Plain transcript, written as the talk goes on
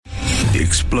The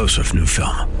explosive new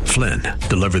film, Flynn,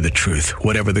 deliver the truth,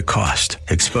 whatever the cost.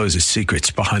 Exposes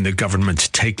secrets behind the government's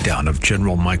takedown of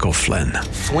General Michael Flynn.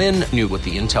 Flynn knew what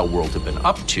the intel world had been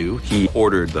up to. He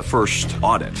ordered the first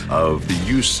audit of the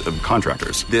use of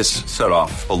contractors. This set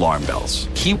off alarm bells.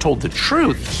 He told the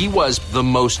truth. He was the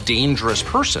most dangerous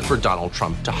person for Donald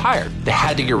Trump to hire. They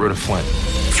had to get rid of Flynn.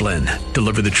 Flynn,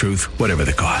 deliver the truth, whatever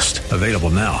the cost. Available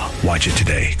now. Watch it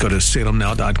today. Go to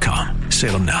salemnow.com.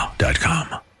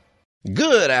 salemnow.com.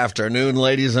 Good afternoon,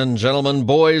 ladies and gentlemen,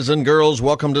 boys and girls.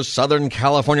 Welcome to Southern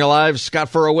California Live. Scott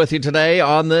Furrow with you today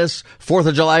on this 4th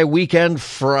of July weekend,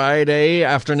 Friday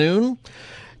afternoon.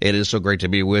 It is so great to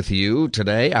be with you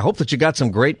today. I hope that you got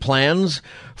some great plans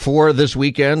for this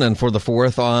weekend and for the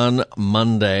 4th on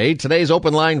Monday. Today's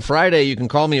Open Line Friday. You can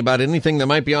call me about anything that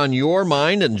might be on your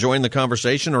mind and join the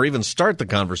conversation or even start the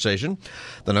conversation.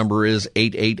 The number is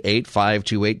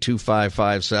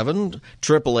 888-528-2557,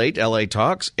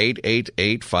 888-LA-TALKS,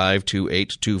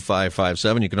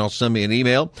 888-528-2557. You can also send me an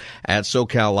email at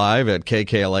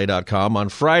SoCalLive@KKLA.com. On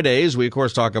Fridays, we, of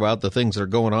course, talk about the things that are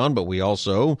going on, but we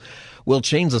also will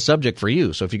change the subject for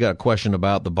you. So if you got a question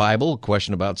about the Bible, a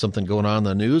question about something going on in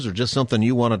the news, or just something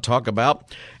you want to talk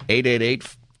about,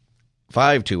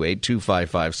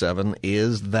 888-528-2557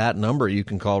 is that number you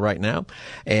can call right now.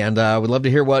 And we'd love to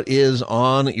hear what is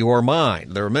on your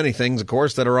mind. There are many things, of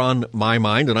course, that are on my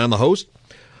mind, and I'm the host.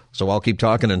 So I'll keep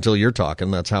talking until you're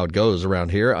talking. That's how it goes around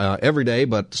here every day,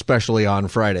 but especially on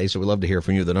Friday. So we'd love to hear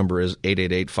from you. The number is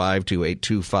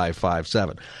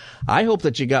 888-528-2557. I hope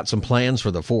that you got some plans for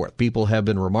the 4th. People have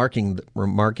been remarking.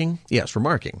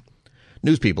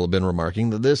 News people have been remarking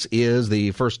that this is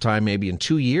the first time maybe in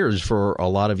 2 years for a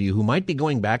lot of you who might be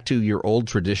going back to your old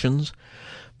traditions.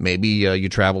 Maybe you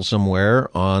travel somewhere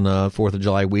on 4th of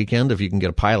July weekend if you can get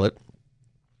a pilot.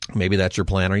 Maybe that's your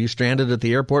plan. Are you stranded at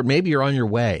the airport? Maybe you're on your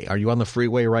way. Are you on the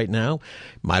freeway right now?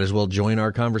 Might as well join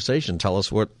our conversation. Tell us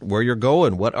where you're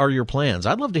going. What are your plans?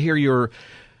 I'd love to hear your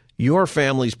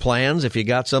family's plans. If you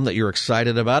got some that you're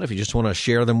excited about, if you just want to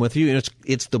share them with you.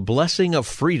 It's the blessing of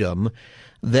freedom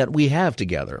that we have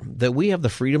together, that we have the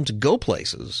freedom to go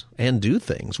places and do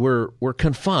things. We're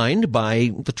confined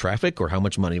by the traffic or how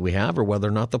much money we have or whether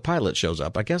or not the pilot shows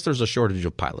up. I guess there's a shortage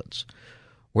of pilots.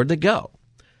 Where'd they go?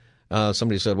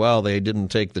 Somebody said, well, they didn't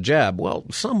take the jab. Well,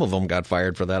 some of them got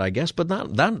fired for that, I guess, but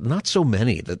not so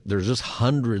many. That there's just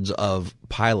hundreds of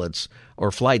pilots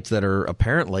or flights that are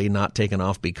apparently not taken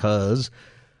off because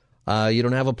you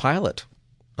don't have a pilot.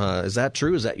 Is that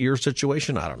true? Is that your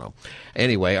situation? I don't know.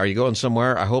 Anyway, are you going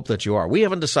somewhere? I hope that you are. We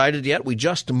haven't decided yet. We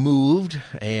just moved,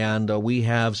 and we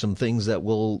have some things that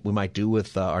we might do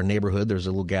with our neighborhood. There's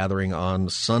a little gathering on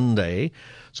Sunday,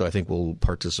 so I think we'll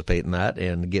participate in that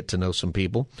and get to know some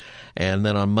people. And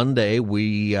then on Monday,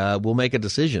 we'll make a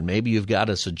decision. Maybe you've got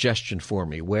a suggestion for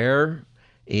me. Where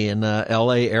in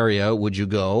L.A. area would you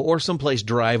go, or someplace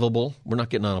drivable? We're not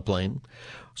getting on a plane.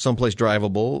 Someplace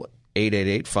drivable.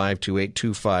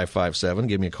 888-528-2557.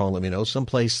 Give me a call and let me know.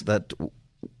 Someplace that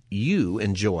you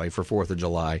enjoy for 4th of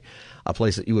July, a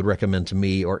place that you would recommend to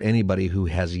me or anybody who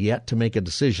has yet to make a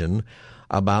decision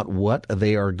about what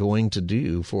they are going to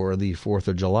do for the 4th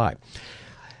of July.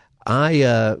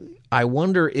 I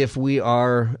wonder if we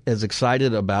are as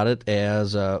excited about it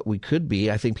as we could be.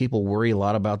 I think people worry a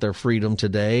lot about their freedom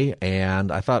today,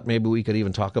 and I thought maybe we could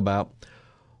even talk about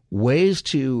ways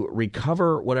to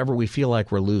recover whatever we feel like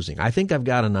we're losing. I think I've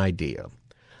got an idea.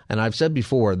 And I've said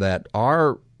before that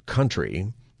our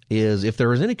country is, if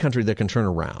there is any country that can turn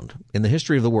around in the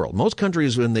history of the world, most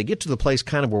countries, when they get to the place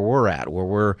kind of where we're at,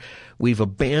 where we've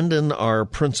abandoned our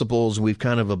principles, we've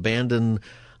kind of abandoned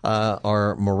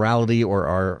our morality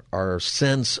or our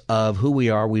sense of who we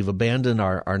are. We've abandoned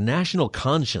our national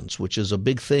conscience, which is a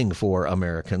big thing for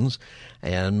Americans.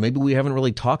 And maybe we haven't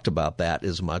really talked about that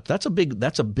as much. That's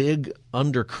a big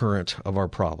undercurrent of our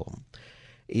problem,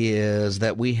 is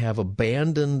that we have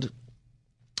abandoned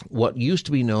what used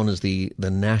to be known as the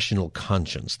national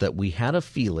conscience, that we had a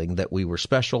feeling that we were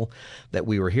special, that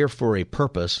we were here for a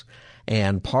purpose.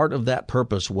 And part of that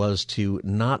purpose was to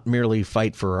not merely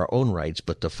fight for our own rights,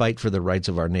 but to fight for the rights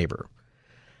of our neighbor.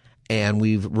 And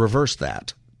we've reversed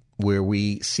that, where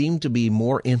we seem to be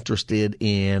more interested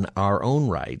in our own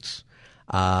rights,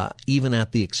 even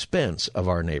at the expense of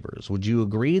our neighbors. Would you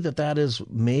agree that that is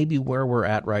maybe where we're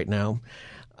at right now?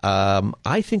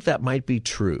 I think that might be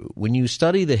true. When you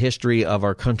study the history of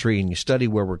our country and you study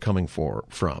where we're coming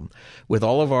from, with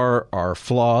all of our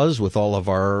flaws, with all of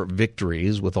our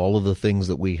victories, with all of the things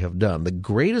that we have done, the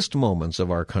greatest moments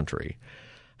of our country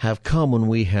have come when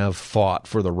we have fought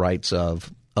for the rights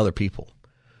of other people,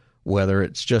 whether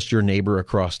it's just your neighbor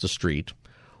across the street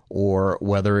or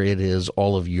whether it is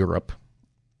all of Europe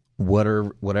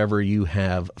whatever you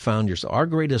have found yourself. Our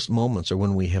greatest moments are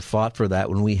when we have fought for that,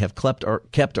 when we have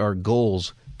kept our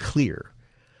goals clear,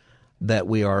 that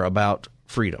we are about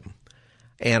freedom.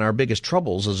 And our biggest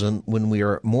troubles is when we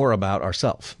are more about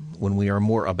ourselves, when we are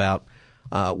more about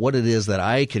what it is that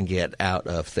I can get out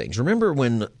of things. Remember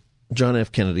when John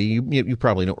F. Kennedy, you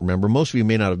probably don't remember. Most of you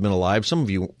may not have been alive. Some of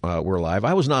you were alive.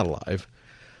 I was not alive,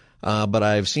 but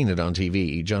I've seen it on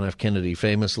TV. John F. Kennedy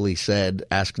famously said,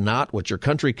 "Ask not what your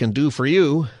country can do for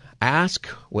you. Ask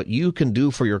what you can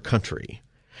do for your country."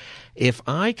 If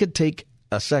I could take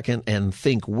a second and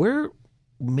think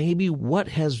what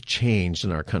has changed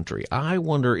in our country, I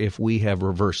wonder if we have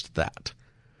reversed that.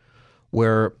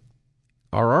 Where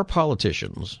are our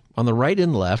politicians, on the right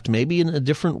and left, maybe in a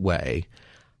different way,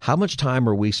 how much time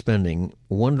are we spending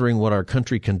wondering what our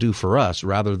country can do for us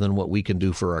rather than what we can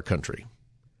do for our country?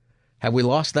 Have we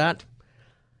lost that?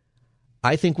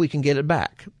 I think we can get it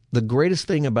back. The greatest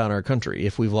thing about our country,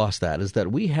 if we've lost that, is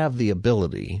that we have the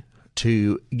ability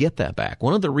to get that back.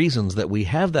 One of the reasons that we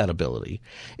have that ability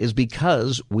is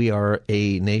because we are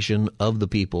a nation of the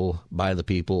people, by the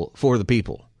people, for the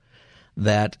people.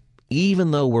 That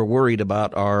even though we're worried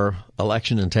about our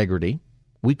election integrity,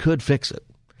 we could fix it.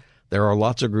 There are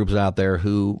lots of groups out there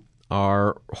who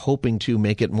are hoping to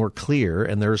make it more clear,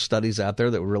 and there are studies out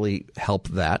there that really help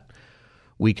that.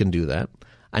 We can do that.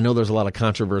 I know there's a lot of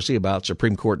controversy about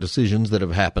Supreme Court decisions that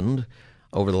have happened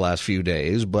over the last few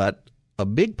days, but a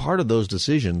big part of those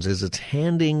decisions is it's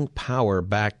handing power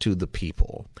back to the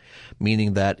people,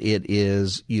 meaning that it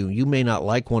is you may not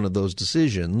like one of those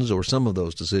decisions or some of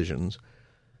those decisions,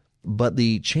 but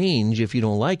the change, if you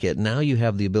don't like it, now you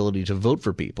have the ability to vote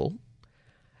for people.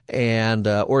 And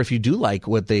or if you do like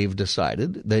what they've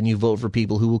decided, then you vote for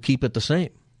people who will keep it the same.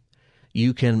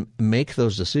 You can make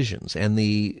those decisions. And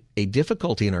a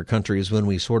difficulty in our country is when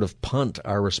we sort of punt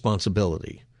our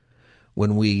responsibility,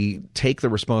 when we take the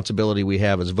responsibility we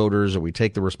have as voters, or we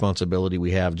take the responsibility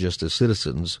we have just as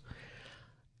citizens,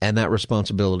 and that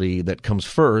responsibility that comes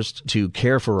first to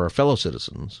care for our fellow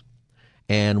citizens,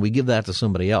 and we give that to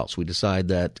somebody else. We decide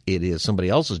that it is somebody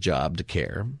else's job to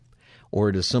care, or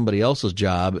it is somebody else's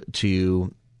job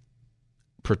to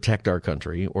protect our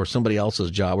country, or somebody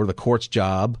else's job, or the court's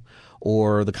job,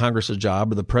 or the Congress's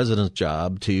job, or the president's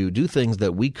job to do things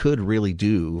that we could really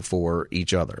do for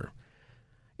each other.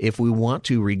 If we want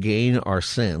to regain our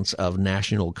sense of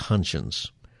national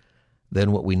conscience,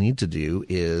 then what we need to do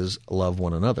is love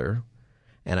one another.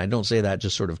 And I don't say that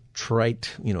just sort of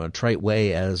trite, a trite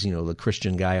way as, the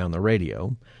Christian guy on the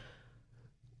radio.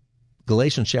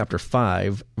 Galatians chapter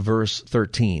 5, verse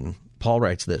 13, Paul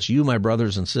writes this: "You, my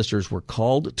brothers and sisters, were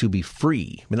called to be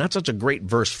free." I mean, that's such a great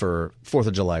verse for 4th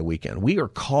of July weekend. We are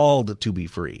called to be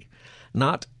free.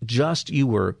 Not just you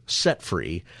were set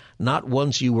free, not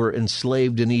once you were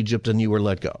enslaved in Egypt and you were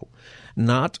let go.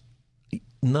 Not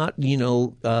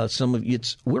some of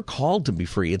it's we're called to be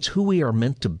free. It's who we are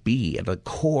meant to be at the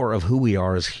core of who we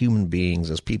are as human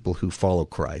beings, as people who follow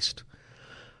Christ.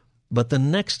 But the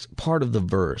next part of the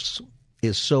verse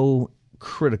is so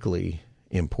critically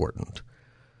important.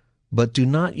 "But do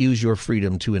not use your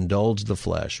freedom to indulge the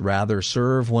flesh. Rather,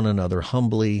 serve one another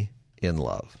humbly in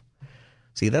love."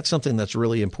 See, that's something that's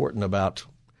really important about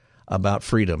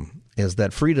freedom, is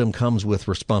that freedom comes with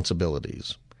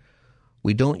responsibilities.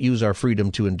 We don't use our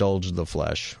freedom to indulge the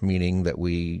flesh, meaning that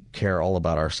we care all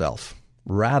about ourselves.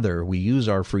 Rather, we use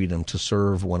our freedom to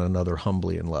serve one another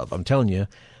humbly in love. I'm telling you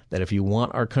that if you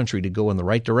want our country to go in the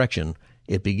right direction,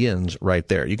 it begins right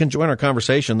there. You can join our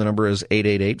conversation. The number is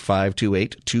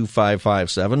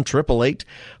 888-528-2557,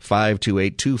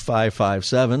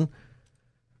 888-528-2557.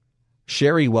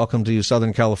 Sherry, welcome to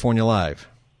Southern California Live.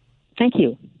 Thank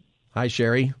you. Hi,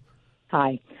 Sherry.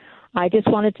 Hi. I just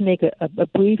wanted to make a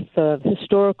brief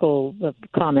historical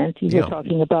comment. You were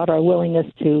talking about our willingness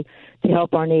to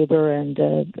help our neighbor and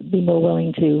be more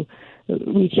willing to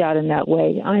reach out in that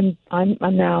way. I'm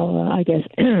now, I guess,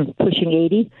 pushing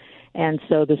 80. And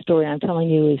so the story I'm telling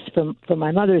you is from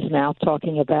my mother's mouth,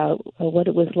 talking about what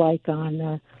it was like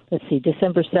on,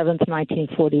 December 7th,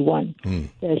 1941.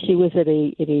 She was at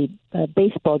a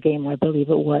baseball game, I believe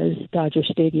it was, Dodger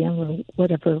Stadium or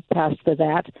whatever passed for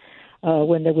that,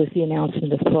 when there was the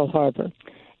announcement of Pearl Harbor.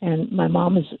 And my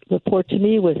mom's report to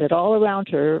me was that all around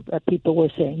her, people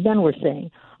were saying, men were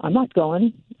saying, I'm not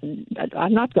going,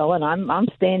 I'm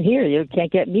staying here. You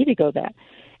can't get me to go that.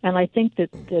 And I think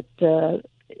that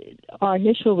our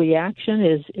initial reaction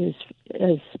is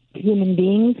as human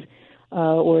beings,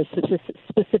 or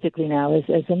specifically now as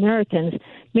Americans,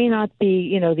 may not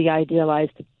be, the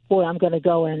idealized, boy, I'm going to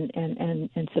go and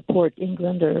support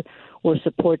England or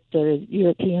support the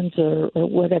Europeans or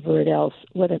whatever else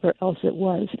it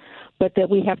was. But that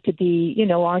we have to be,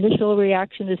 our initial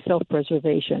reaction is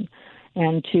self-preservation,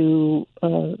 and to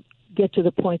get to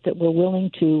the point that we're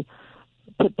willing to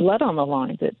put blood on the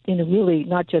line, that, really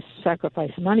not just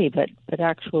sacrifice money, but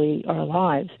actually our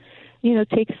lives.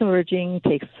 Take some urging,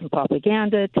 take some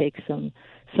propaganda, take some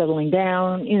settling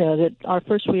down, that our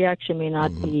first reaction may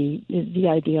not be the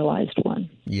idealized one.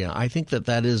 Yeah, I think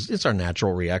it's our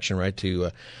natural reaction, right, to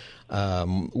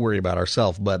worry about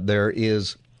ourselves. But there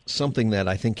is something that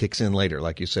I think kicks in later,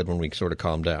 like you said, when we sort of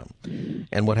calm down.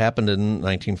 And what happened in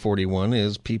 1941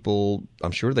 is people,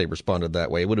 I'm sure they responded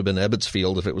that way. It would have been Ebbets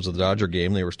Field if it was a Dodger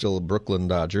game. They were still the Brooklyn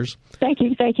Dodgers. Thank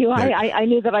you. I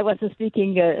knew that I wasn't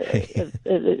speaking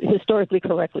historically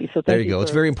correctly. So there you go.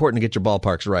 It's very important to get your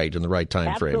ballparks right in the right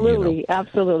time frame.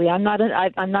 Absolutely. I'm not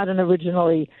an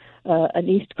originally an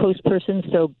East Coast person,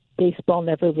 so baseball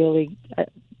never really.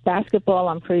 Basketball,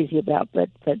 I'm crazy about, but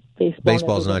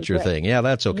baseball's not your thing. Yeah,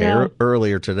 that's okay. No.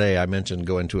 Earlier today, I mentioned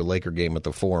going to a Laker game at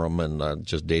the Forum, and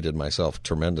just dated myself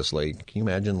tremendously. Can you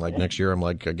imagine? Like next year, I'm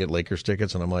like, I get Lakers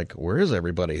tickets, and I'm like, where is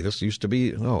everybody? This used to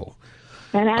be And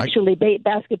actually,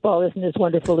 basketball isn't as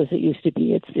wonderful as it used to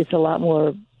be. It's a lot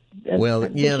more.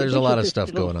 There's a lot of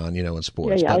stuff going on, in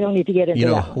sports. Yeah, I don't need to get into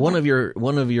that.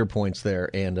 One of your points there,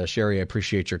 and Sherry, I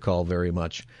appreciate your call very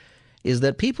much, is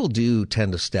that people do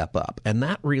tend to step up. And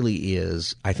that really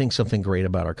is, I think, something great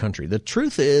about our country. The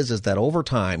truth is that over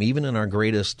time, even in our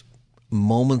greatest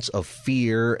moments of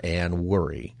fear and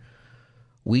worry,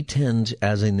 we tend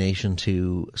as a nation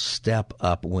to step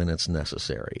up when it's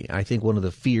necessary. I think one of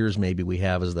the fears maybe we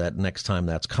have is that next time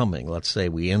that's coming, let's say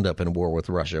we end up in a war with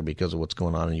Russia because of what's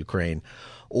going on in Ukraine,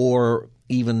 or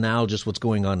even now just what's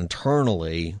going on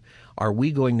internally, are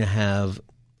we going to have,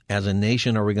 as a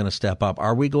nation, are we going to step up?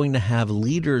 Are we going to have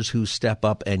leaders who step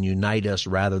up and unite us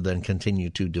rather than continue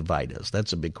to divide us?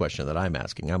 That's a big question that I'm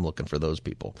asking. I'm looking for those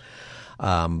people.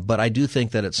 But I do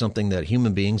think that it's something that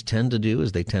human beings tend to do,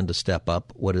 is they tend to step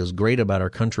up. What is great about our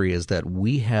country is that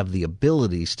we have the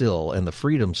ability still and the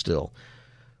freedom still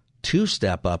to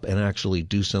step up and actually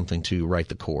do something to right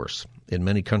the course. In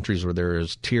many countries where there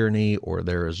is tyranny or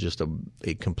there is just a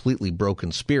completely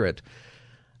broken spirit,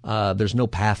 there's no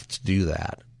path to do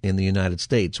that. In the United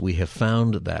States, we have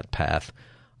found that path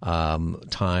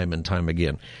time and time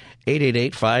again.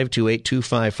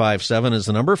 888-528-2557 is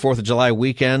the number. 4th of July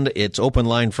weekend. It's Open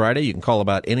Line Friday. You can call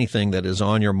about anything that is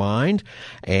on your mind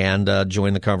and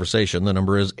join the conversation. The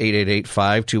number is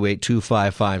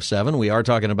 888-528-2557. We are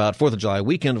talking about 4th of July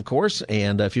weekend, of course,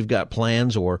 and if you've got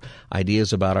plans or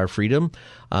ideas about our freedom,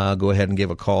 go ahead and give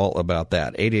a call about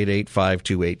that.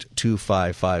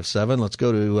 888-528-2557. Let's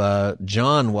go to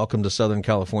John. Welcome to Southern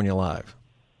California Live.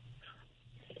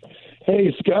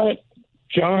 Hey, Scott.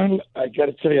 John, I got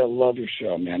to tell you, I love your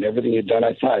show, man. Everything you've done,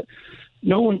 I thought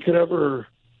no one could ever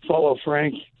follow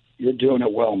Frank. You're doing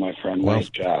it well, my friend. Nice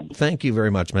job. Thank you very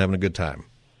much. I'm having a good time.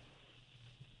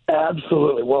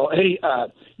 Absolutely. Well, hey,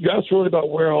 you asked really about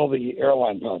where all the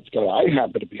airline pilots go. I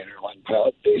happen to be an airline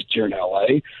pilot based here in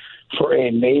L.A. for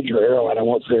a major airline. I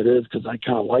won't say it is because I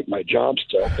kind of like my job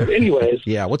still. But anyways.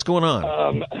 Yeah, what's going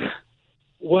on?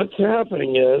 What's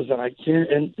happening is,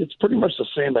 and it's pretty much the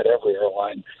same at every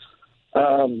airline,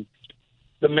 the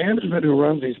management who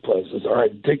runs these places are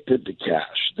addicted to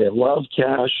cash. They love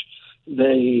cash.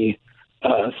 They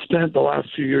spent the last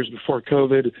few years before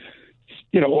COVID,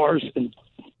 ours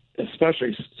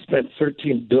especially spent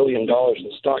 $13 billion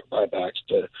in stock buybacks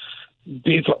to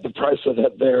beef up the price so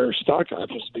that their stock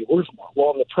options to be worth more.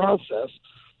 Well, in the process,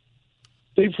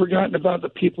 they've forgotten about the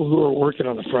people who are working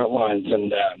on the front lines.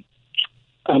 And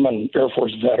I'm an Air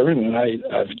Force veteran, and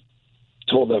I've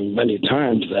told them many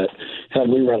times that had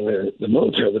we run the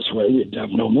military this way, we'd have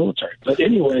no military. But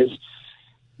anyways,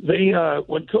 they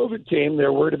when COVID came, they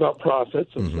were worried about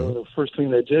profits, and so the first thing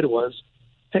they did was,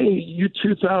 hey, you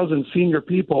 2,000 senior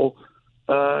people,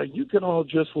 you can all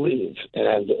just leave,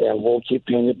 and we'll keep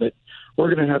paying you, but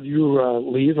we're going to have you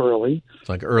leave early. It's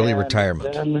like early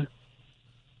retirement. Then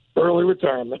early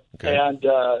retirement. Okay. And,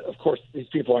 of course, these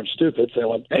people aren't stupid. So they're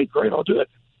like, hey, great, I'll do it.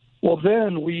 Well,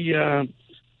 then we had,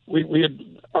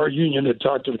 our union had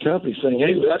talked to the company saying,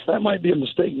 hey, that might be a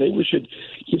mistake. Maybe we should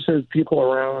keep sending people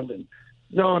around. And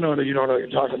no, you don't know what you're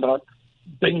talking about.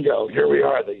 Bingo, here we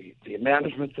are. The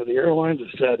management of the airlines have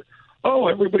said, oh,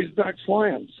 everybody's back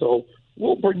flying, so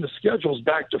we'll bring the schedules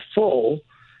back to full.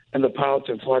 And the pilots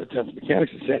and flight attendants,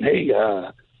 mechanics are saying, hey,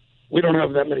 we don't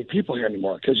have that many people here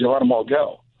anymore because you let them all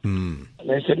go. And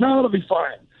they said, no, it'll be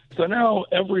fine. So now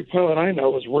every pilot I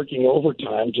know is working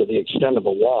overtime to the extent of the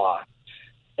law.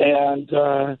 And,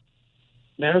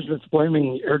 management's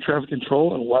blaming air traffic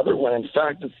control and weather when, in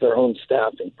fact, it's their own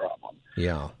staffing problem.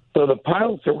 Yeah. So the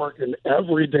pilots are working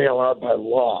every day allowed by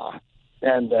law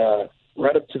and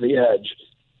right up to the edge.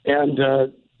 And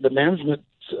the management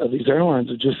of these airlines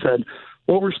have just said,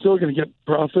 well, we're still going to get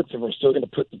profits and we're still going to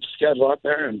put the schedule out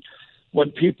there. And when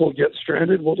people get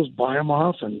stranded, we'll just buy them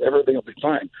off and everything will be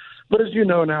fine. But as you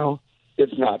know now,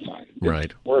 it's not fine. It's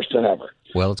right. worse than ever.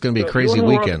 Well, it's going to be a crazy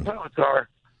weekend.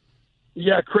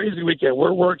 Crazy weekend.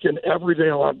 We're working every day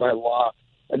allowed by law.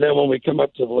 And then when we come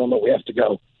up to the limit, we have to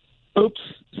go, oops,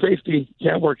 safety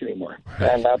can't work anymore.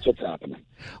 Right. And that's what's happening.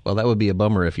 Well, that would be a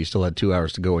bummer if you still had 2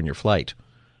 hours to go in your flight.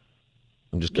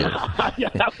 I'm just kidding. Yeah,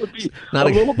 that would be a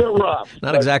little bit rough.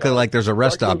 Not exactly like there's a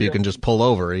rest stop you can just pull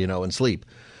over, and sleep.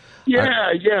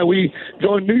 Yeah. We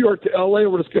go in New York to L.A.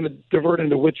 We're just going to divert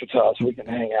into Wichita so we can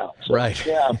hang out. So, right.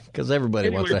 Yeah. Because everybody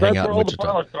wants to hang out in Wichita.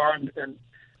 All the pilots are, and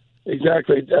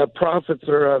exactly. Profits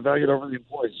are valued over the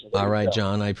employees. So all right,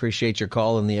 John. I appreciate your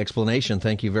call and the explanation.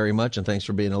 Thank you very much, and thanks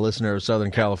for being a listener of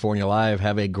Southern California Live.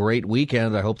 Have a great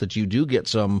weekend. I hope that you do get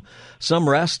some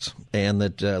rest, and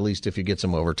that at least if you get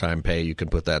some overtime pay, you can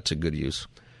put that to good use.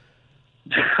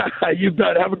 You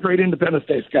bet. Have a great Independence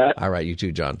Day, Scott. All right, you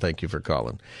too, John. Thank you for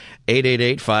calling.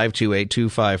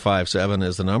 888-528-2557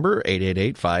 is the number,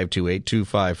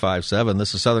 888-528-2557.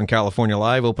 This is Southern California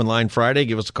Live, Open Line Friday.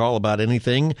 Give us a call about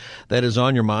anything that is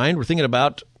on your mind. We're thinking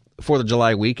about 4th of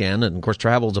July weekend, and, of course,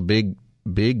 travel is a big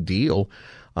deal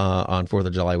on 4th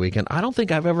of July weekend. I don't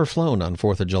think I've ever flown on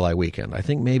 4th of July weekend. I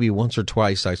think maybe once or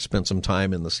twice I spent some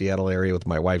time in the Seattle area with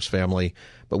my wife's family,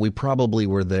 but we probably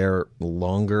were there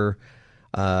longer.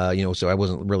 So I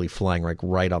wasn't really flying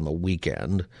right on the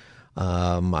weekend.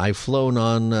 I've flown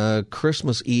on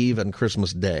Christmas Eve and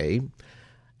Christmas Day,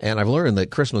 and I've learned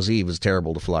that Christmas Eve is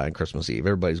terrible to fly on Christmas Eve.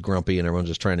 Everybody's grumpy and everyone's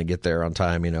just trying to get there on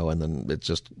time, and then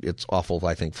it's awful,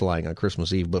 I think, flying on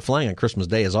Christmas Eve. But flying on Christmas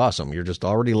Day is awesome. You're just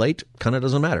already late. Kind of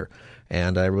doesn't matter.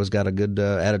 And everyone's got a good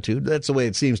attitude. That's the way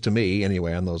it seems to me,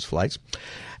 anyway, on those flights.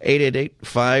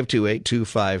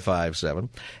 888-528-2557.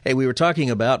 Hey, we were talking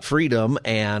about freedom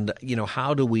and,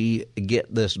 how do we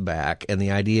get this back? And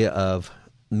the idea of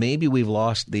maybe we've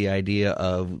lost the idea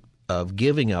of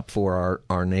giving up for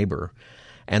our neighbor.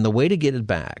 And the way to get it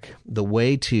back, the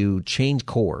way to change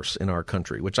course in our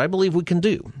country, which I believe we can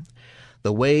do,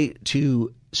 the way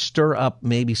to stir up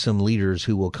maybe some leaders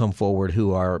who will come forward,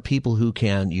 who are people who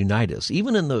can unite us,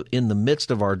 even in the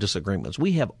midst of our disagreements.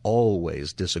 We have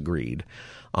always disagreed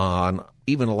on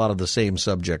even a lot of the same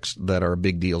subjects that are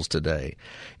big deals today,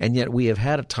 and yet we have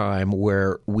had a time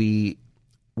where we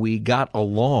got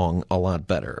along a lot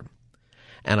better.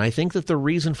 And I think that the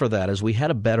reason for that is we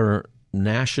had a better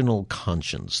national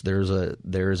conscience. There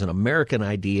is an American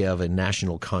idea of a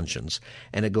national conscience,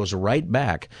 and it goes right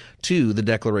back to the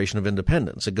Declaration of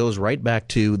Independence. It goes right back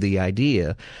to the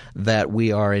idea that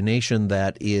we are a nation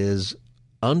that is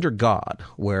under God,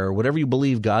 where whatever you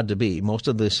believe God to be, most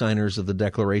of the signers of the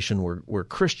Declaration were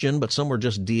Christian, but some were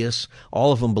just deists.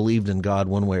 All of them believed in God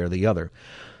one way or the other.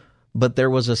 But there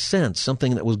was a sense,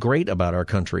 something that was great about our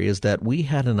country, is that we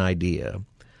had an idea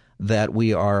that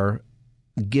we are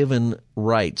given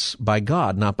rights by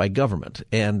God, not by government.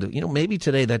 And, maybe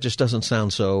today that just doesn't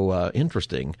sound so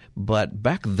interesting, but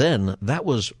back then that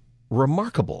was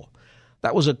remarkable.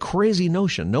 That was a crazy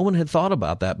notion. No one had thought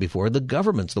about that before. The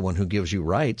government's the one who gives you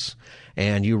rights,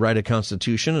 and you write a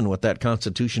constitution, and what that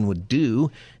constitution would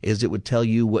do is it would tell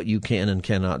you what you can and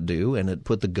cannot do, and it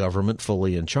put the government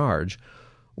fully in charge.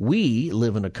 We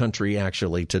live in a country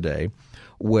actually today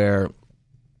where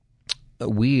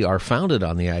we are founded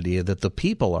on the idea that the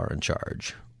people are in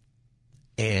charge.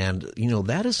 And,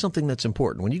 that is something that's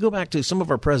important. When you go back to some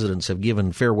of our presidents have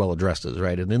given farewell addresses,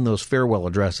 right? And in those farewell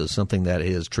addresses, something that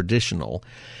is traditional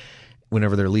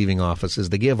whenever they're leaving office is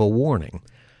they give a warning.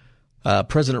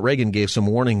 President Reagan gave some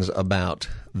warnings about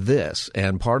this,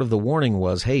 and part of the warning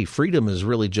was, hey, freedom is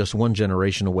really just one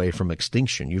generation away from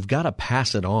extinction. You've got to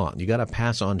pass it on. You've got to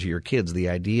pass on to your kids the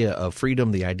idea of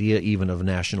freedom, the idea even of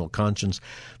national conscience.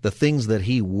 The things that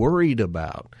he worried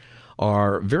about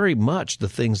are very much the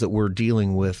things that we're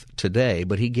dealing with today,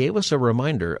 but he gave us a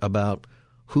reminder about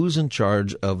who's in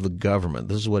charge of the government.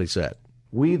 This is what he said.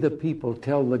 We, the people,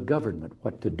 tell the government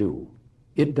what to do.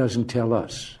 It doesn't tell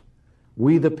us.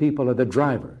 We, the people, are the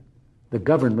driver. The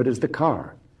government is the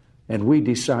car, and we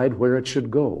decide where it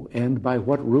should go and by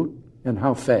what route and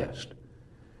how fast.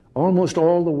 Almost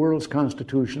all the world's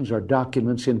constitutions are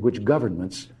documents in which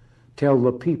governments tell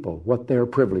the people what their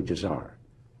privileges are.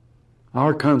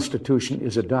 Our Constitution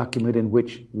is a document in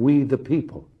which we, the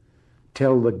people,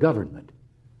 tell the government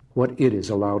what it is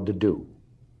allowed to do.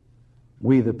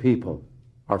 We, the people,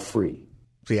 are free.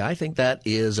 See, I think that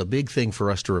is a big thing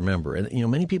for us to remember. And,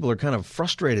 many people are kind of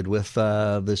frustrated with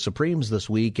the Supremes this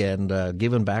week and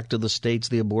giving back to the states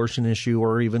the abortion issue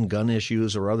or even gun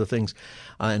issues or other things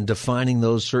and defining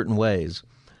those certain ways.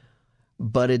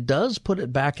 But it does put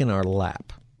it back in our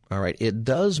lap. All right. It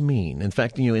does mean, in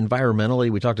fact, environmentally,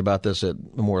 we talked about this at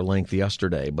more length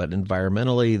yesterday, but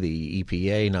environmentally, the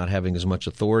EPA not having as much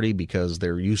authority because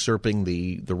they're usurping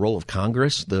the role of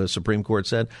Congress, the Supreme Court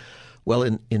said. Well,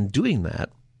 in doing that,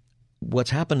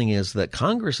 what's happening is that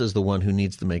Congress is the one who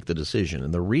needs to make the decision.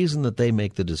 And the reason that they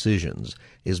make the decisions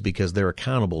is because they're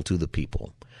accountable to the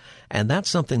people. And that's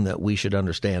something that we should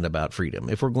understand about freedom.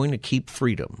 If we're going to keep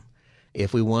freedom,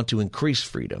 if we want to increase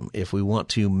freedom, if we want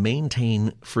to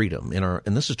maintain freedom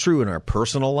and this is true in our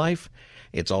personal life,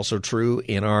 it's also true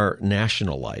in our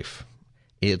national life.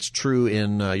 It's true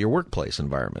in your workplace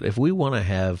environment. If we want to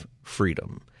have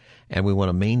freedom, and we want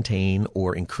to maintain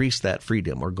or increase that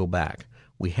freedom or go back,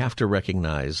 we have to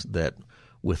recognize that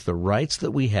with the rights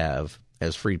that we have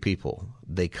as free people,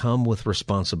 they come with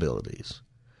responsibilities.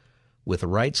 With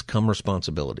rights come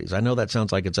responsibilities. I know that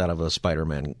sounds like it's out of a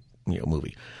Spider-Man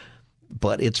movie,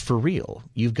 but it's for real.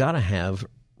 You've got to have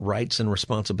rights and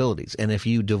responsibilities. And if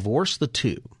you divorce the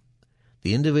two,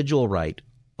 the individual right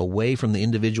away from the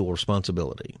individual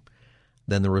responsibility,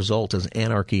 then the result is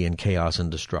anarchy and chaos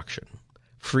and destruction.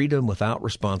 Freedom without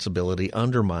responsibility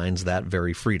undermines that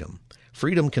very freedom.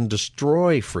 Freedom can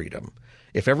destroy freedom.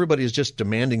 If everybody is just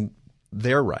demanding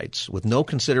their rights with no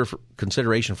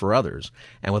consideration for others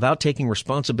and without taking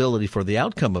responsibility for the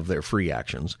outcome of their free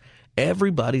actions,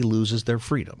 everybody loses their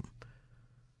freedom.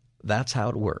 That's how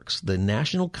it works. The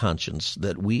national conscience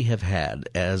that we have had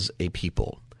as a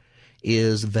people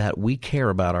is that we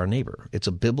care about our neighbor. It's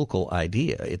a biblical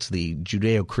idea. It's the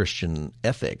Judeo-Christian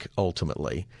ethic,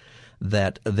 ultimately,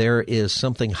 that there is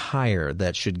something higher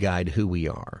that should guide who we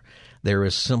are. There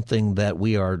is something that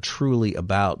we are truly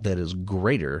about that is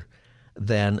greater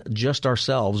than just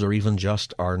ourselves or even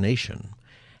just our nation.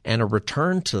 And a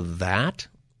return to that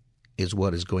is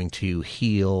what is going to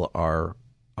heal our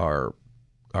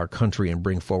country and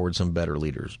bring forward some better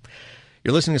leaders.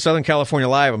 You're listening to Southern California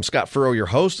Live. I'm Scott Furrow, your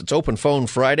host. It's Open Phone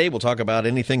Friday. We'll talk about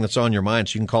anything that's on your mind,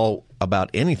 so you can call about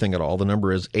anything at all. The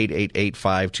number is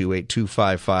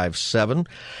 888-528-2557.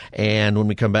 And when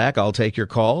we come back, I'll take your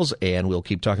calls, and we'll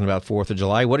keep talking about 4th of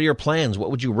July. What are your plans?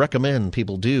 What would you recommend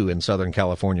people do in Southern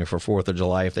California for 4th of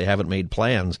July if they haven't made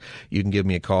plans? You can give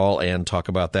me a call and talk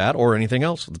about that or anything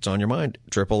else that's on your mind.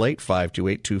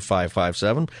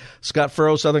 888-528-2557. Scott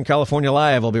Furrow, Southern California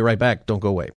Live. I'll be right back. Don't go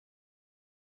away.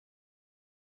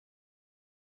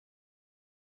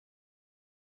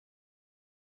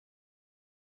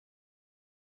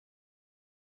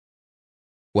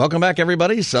 Welcome back,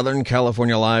 everybody. Southern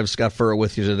California Live. Scott Furrow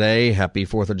with you today. Happy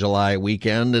 4th of July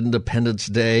weekend, Independence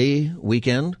Day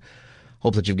weekend.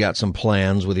 Hope that you've got some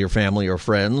plans with your family or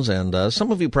friends, and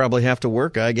some of you probably have to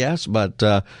work, I guess, but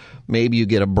maybe you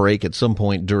get a break at some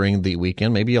point during the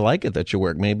weekend. Maybe you like it that you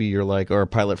work. Maybe you're like our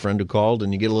pilot friend who called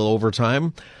and you get a little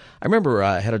overtime. I remember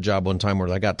I had a job one time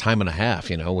where I got time and a half,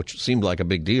 which seemed like a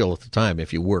big deal at the time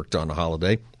if you worked on a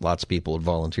holiday. Lots of people would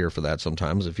volunteer for that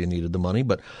sometimes if you needed the money.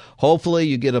 But hopefully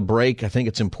you get a break. I think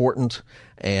it's important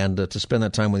and to spend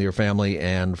that time with your family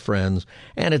and friends.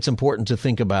 And it's important to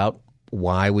think about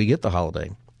why we get the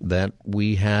holiday, that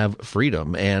we have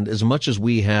freedom. And as much as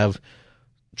we have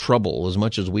trouble, as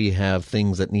much as we have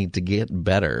things that need to get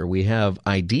better, we have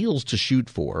ideals to shoot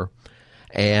for.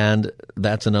 And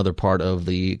that's another part of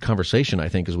the conversation, I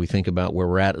think, as we think about where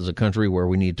we're at as a country, where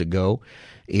we need to go,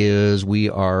 is we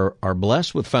are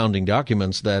blessed with founding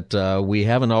documents that we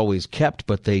haven't always kept,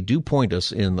 but they do point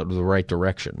us in the right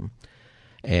direction.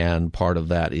 And part of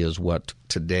that is what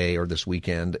today or this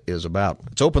weekend is about.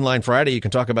 It's Open Line Friday. You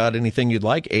can talk about anything you'd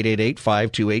like.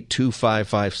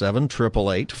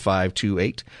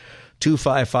 888-528-2557,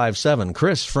 888-528-2557.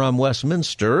 Chris from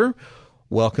Westminster,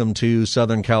 welcome to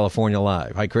Southern California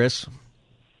Live. Hi, Chris.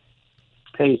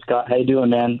 Hey, Scott. How you doing,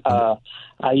 man?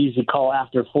 I usually call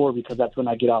after 4 because that's when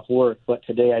I get off work. But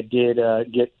today I did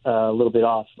get a little bit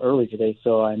off early today,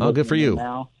 so I'm good for you.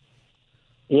 Now.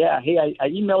 Yeah. Hey, I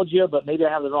emailed you, but maybe I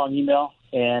have the wrong email.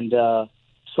 And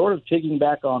sort of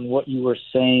piggyback on what you were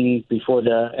saying before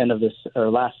the end of this or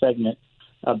last segment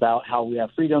about how we have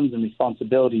freedoms and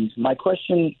responsibilities. My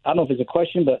question, I don't know if it's a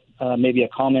question, but maybe a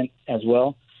comment as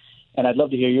well. And I'd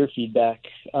love to hear your feedback.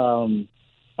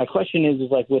 My question is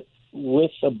like with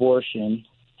abortion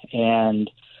and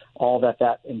all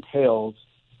that entails,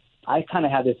 I kind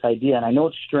of have this idea, and I know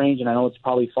it's strange, and I know it's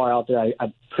probably far out there.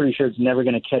 I'm pretty sure it's never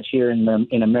going to catch here in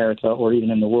America or even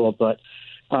in the world. But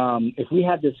if we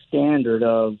had this standard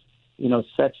of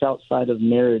sex outside of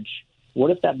marriage,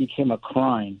 what if that became a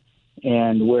crime,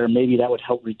 and where maybe that would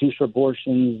help reduce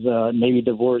abortions, maybe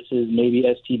divorces, maybe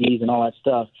STDs and all that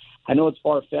stuff? I know it's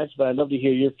far-fetched, but I'd love to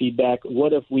hear your feedback.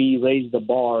 What if we raise the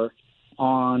bar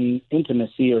on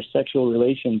intimacy or sexual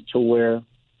relations to where,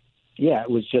 it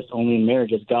was just only in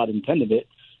marriage as God intended it?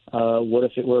 What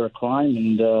if it were a crime?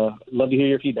 And love to hear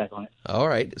your feedback on it. All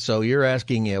right. So you're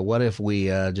asking, what if we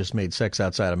just made sex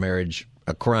outside of marriage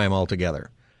a crime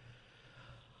altogether?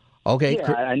 Okay.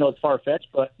 Yeah, I know it's far-fetched,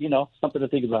 but, something to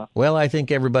think about. Well, I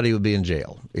think everybody would be in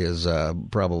jail is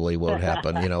probably what would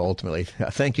happen, ultimately.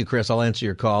 Thank you, Chris. I'll answer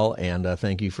your call, and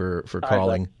thank you for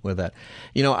calling with that.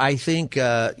 I think,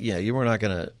 you were not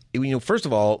going to, first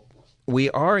of all,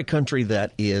 we are a country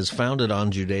that is founded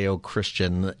on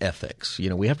Judeo-Christian ethics.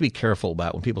 We have to be careful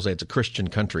about when people say it's a Christian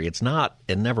country. It's not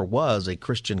and never was a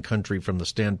Christian country from the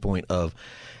standpoint of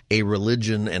a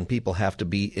religion and people have to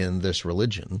be in this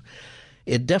religion.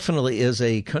 It definitely is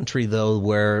a country, though,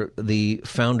 where the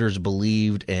founders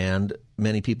believed, and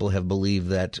many people have believed,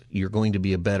 that you're going to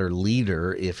be a better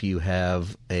leader if you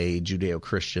have a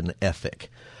Judeo-Christian ethic.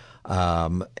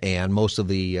 And most of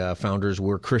the founders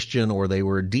were Christian, or they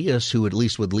were deists who at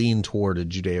least would lean toward a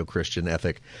Judeo-Christian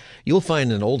ethic. You'll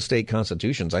find in old state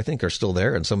constitutions, I think are still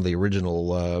there in some of the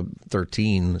original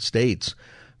 13 states,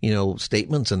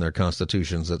 statements in their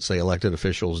constitutions that say elected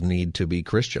officials need to be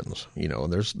Christians.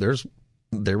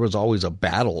 There was always a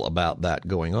battle about that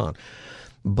going on.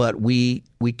 But we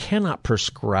cannot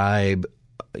prescribe,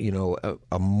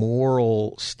 a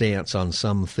moral stance on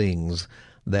some things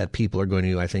that people are going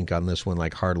to, I think, on this one,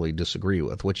 heartily disagree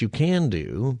with. What you can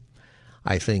do,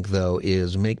 I think, though,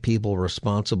 is make people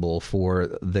responsible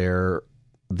for the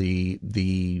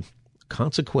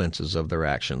consequences of their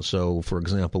actions. So, for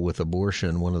example, with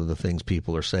abortion, one of the things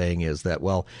people are saying is that,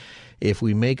 well, if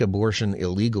we make abortion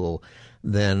illegal,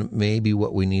 then maybe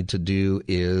what we need to do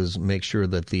is make sure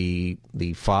that the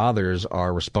fathers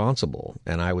are responsible.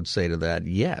 And I would say to that,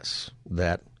 yes,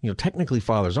 that technically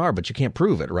fathers are, but you can't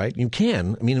prove it, right? You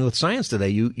can. I mean, with science today,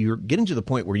 you're getting to the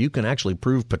point where you can actually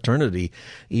prove paternity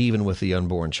even with the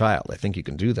unborn child. I think you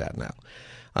can do that now.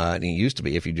 And it used to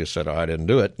be if you just said, I didn't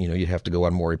do it, you'd have to go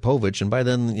on Maury Povich, and by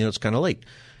then, it's kind of late.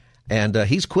 And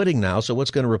he's quitting now, so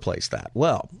what's going to replace that?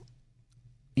 Well,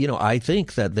 I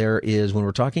think that there is, when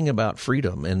we're talking about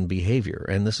freedom and behavior,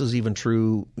 and this is even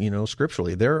true,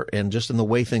 scripturally, and just in the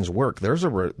way things work,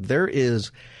 there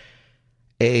is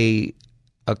a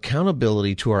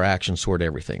accountability to our actions toward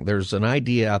everything. There's an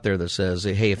idea out there that says,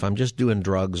 hey, if I'm just doing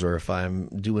drugs or if I'm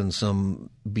doing some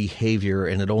behavior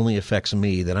and it only affects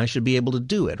me, then I should be able to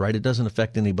do it, right? It doesn't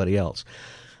affect anybody else.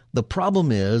 The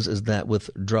problem is that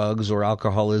with drugs or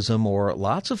alcoholism or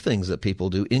lots of things that people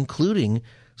do, including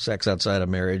sex outside of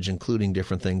marriage, including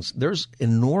different things, there's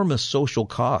enormous social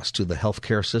cost to the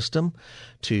healthcare system,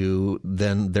 to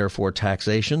then therefore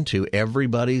taxation, to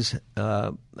everybody's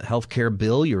healthcare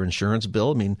bill, your insurance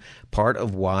bill. I mean, part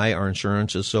of why our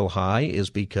insurance is so high is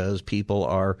because people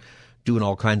are doing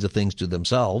all kinds of things to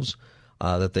themselves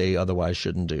that they otherwise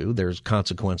shouldn't do. There's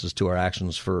consequences to our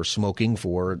actions for smoking,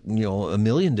 for a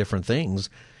million different things.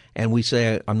 And we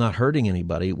say, I'm not hurting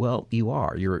anybody. Well, you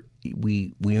are.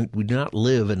 We do not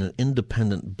live in an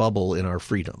independent bubble in our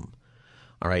freedom.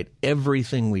 All right.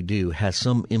 Everything we do has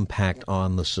some impact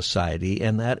on the society,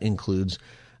 and that includes,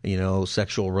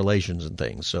 sexual relations and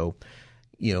things. So,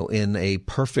 in a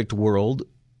perfect world,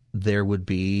 there would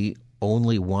be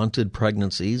only wanted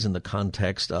pregnancies in the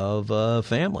context of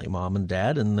family, mom and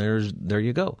dad, and there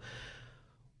you go.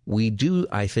 We do,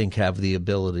 I think, have the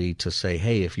ability to say,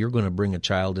 hey, if you're going to bring a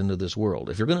child into this world,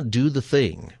 if you're going to do the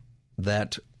thing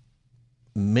that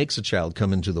makes a child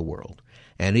come into the world,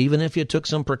 and even if you took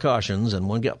some precautions and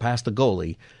one got past the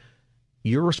goalie,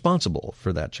 you're responsible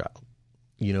for that child.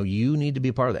 You need to be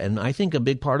a part of that. And I think a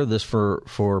big part of this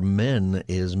for men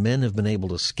is men have been able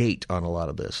to skate on a lot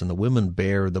of this, and the women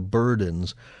bear the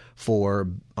burdens for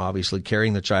obviously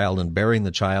carrying the child and bearing the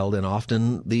child, and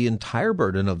often the entire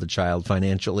burden of the child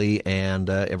financially and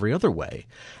every other way.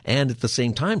 And at the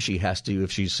same time, she has to,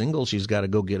 if she's single, she's got to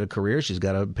go get a career. She's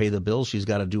got to pay the bills. She's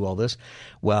got to do all this.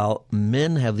 While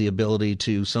men have the ability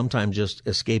to sometimes just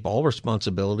escape all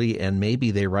responsibility, and maybe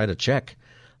they write a check.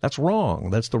 That's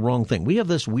wrong. That's the wrong thing. We have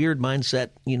this weird mindset,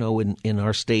 in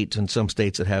our state and some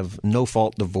states that have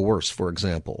no-fault divorce, for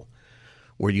example,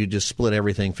 where you just split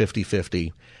everything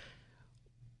 50-50.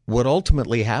 What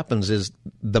ultimately happens is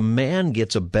the man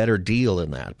gets a better deal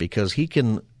in that because he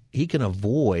can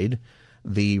avoid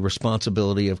the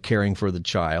responsibility of caring for the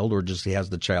child, or just he has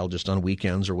the child just on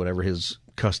weekends or whatever his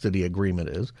custody agreement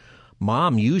is.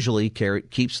 Mom usually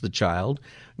keeps the child.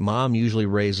 Mom usually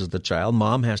raises the child.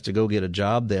 Mom has to go get a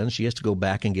job then. She has to go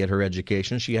back and get her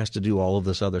education. She has to do all of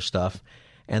this other stuff.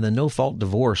 And the no-fault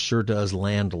divorce sure does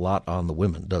land a lot on the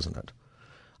women, doesn't it,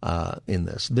 in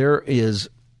this? There is,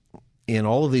 in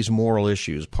all of these moral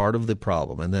issues, part of the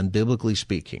problem, and then biblically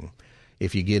speaking,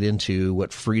 if you get into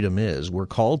what freedom is, we're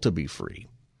called to be free.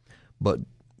 But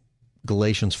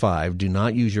Galatians 5, do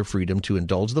not use your freedom to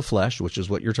indulge the flesh, which is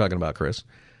what you're talking about, Chris.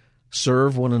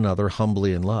 Serve one another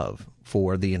humbly in love,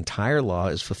 for the entire law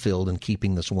is fulfilled in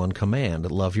keeping this one command,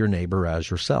 love your neighbor as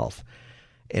yourself.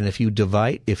 And if you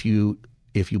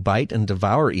bite and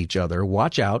devour each other,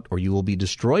 watch out, or you will be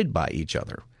destroyed by each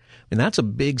other. And that's a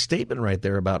big statement right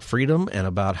there about freedom and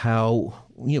about how,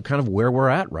 kind of where we're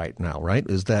at right now, right?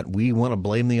 Is that we want to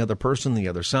blame the other person, the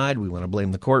other side. We want to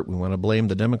blame the court. We want to blame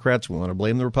the Democrats. We want to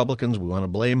blame the Republicans. We want to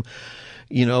blame,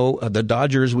 the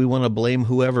Dodgers. We want to blame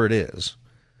whoever it is.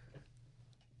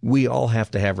 We all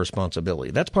have to have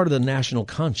responsibility. That's part of the national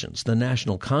conscience. The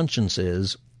national conscience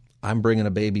is, I'm bringing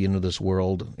a baby into this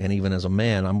world, and even as a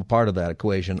man, I'm a part of that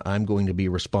equation. I'm going to be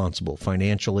responsible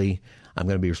financially. I'm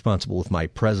going to be responsible with my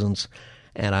presence,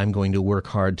 and I'm going to work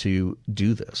hard to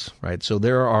do this, right? So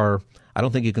I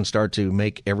don't think you can start to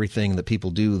make everything that people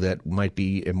do that might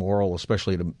be immoral,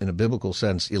 especially in a biblical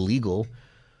sense, illegal,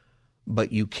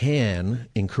 but you can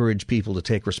encourage people to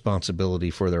take responsibility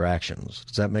for their actions.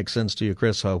 Does that make sense to you,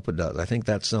 Chris? I hope it does. I think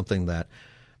that's something that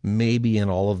maybe in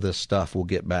all of this stuff we'll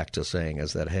get back to saying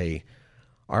is that, hey,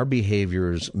 our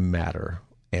behaviors matter,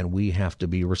 and we have to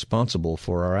be responsible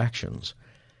for our actions.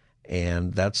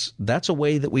 And that's a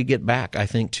way that we get back, I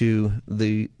think, to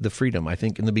the freedom. I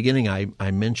think in the beginning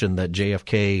I mentioned that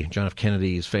JFK, John F.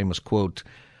 Kennedy's famous quote,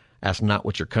 ask not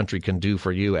what your country can do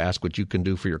for you, ask what you can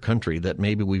do for your country, that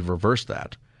maybe we've reversed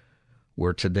that,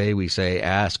 where today we say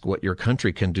ask what your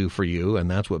country can do for you, and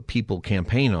that's what people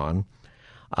campaign on,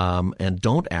 and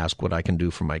don't ask what I can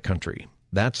do for my country.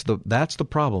 That's the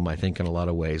problem, I think, in a lot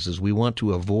of ways, is we want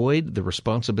to avoid the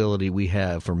responsibility we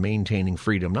have for maintaining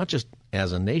freedom, not just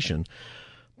as a nation,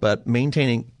 but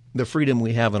maintaining the freedom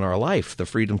we have in our life, the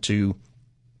freedom to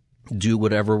do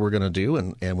whatever we're going to do.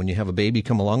 And when you have a baby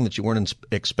come along that you weren't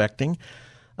expecting,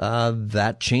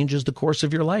 that changes the course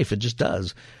of your life. It just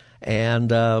does.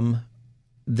 And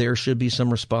there should be some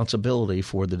responsibility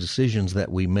for the decisions that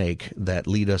we make that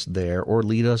lead us there or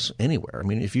lead us anywhere. I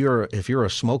mean, if you're a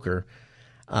smoker,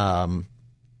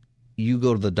 you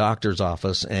go to the doctor's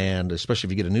office, and especially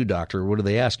if you get a new doctor, what do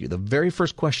they ask you? The very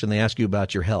first question they ask you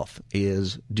about your health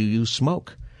is, do you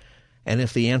smoke? And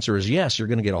if the answer is yes, you're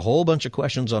going to get a whole bunch of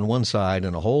questions on one side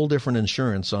and a whole different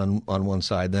insurance on one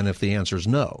side than if the answer is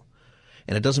no.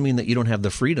 And it doesn't mean that you don't have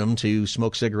the freedom to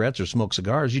smoke cigarettes or smoke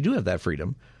cigars. You do have that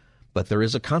freedom, but there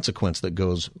is a consequence that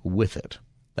goes with it.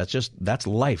 That's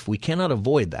life. We cannot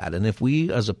avoid that. And if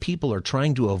we as a people are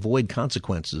trying to avoid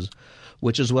consequences,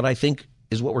 which is what I think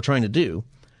is what we're trying to do,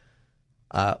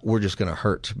 we're just going to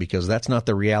hurt, because that's not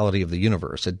the reality of the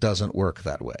universe. It doesn't work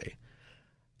that way.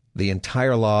 The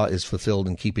entire law is fulfilled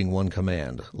in keeping one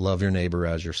command: love your neighbor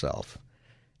as yourself.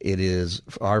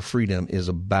 Our freedom is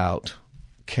about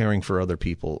caring for other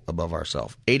people above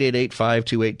ourselves.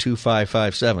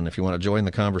 888-528-2557 if you want to join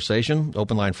the conversation.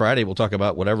 Open Line Friday, we'll talk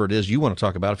about whatever it is you want to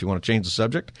talk about if you want to change the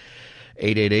subject.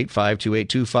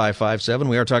 888-528-2557.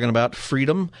 We are talking about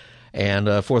freedom and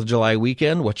 4th of July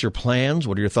weekend. What's your plans?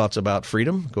 What are your thoughts about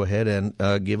freedom? Go ahead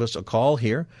and give us a call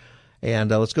here.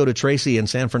 And let's go to Tracy in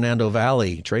San Fernando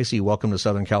Valley. Tracy, welcome to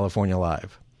Southern California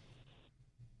Live.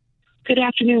 Good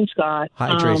afternoon, Scott.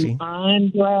 Hi, Tracy.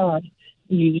 I'm glad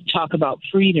you talk about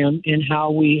freedom and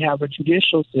how we have a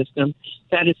judicial system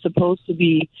that is supposed to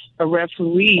be a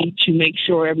referee to make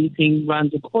sure everything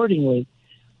runs accordingly.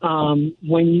 When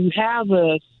you have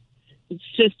a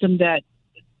system that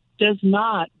does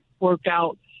not work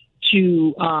out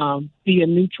to be a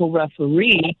neutral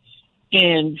referee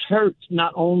and hurts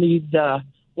not only the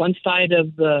one side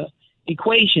of the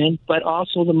equation, but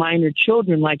also the minor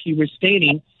children, like you were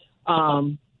stating,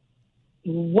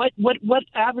 what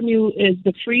avenue is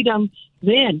the freedom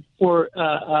then for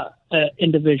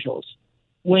individuals?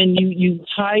 When you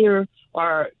hire,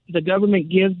 or the government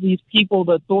gives these people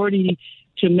the authority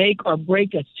to make or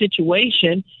break a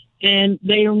situation, and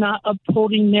they are not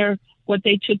upholding what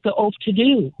they took the oath to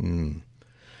do.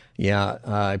 Yeah,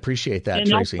 I appreciate that, and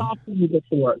Tracy. I've talked to you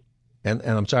before. And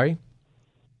I'm sorry?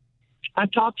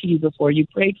 I've talked to you before. You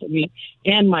prayed for me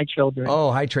and my children.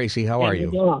 Oh, hi, Tracy. How are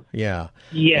you? Yeah.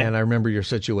 Yeah. And I remember your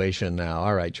situation now.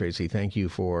 All right, Tracy, thank you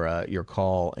for your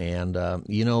call. And,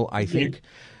 I think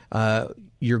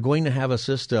you're going to have a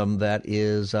system that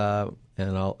is, and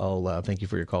I'll thank you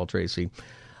for your call, Tracy.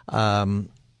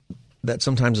 that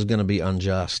sometimes is going to be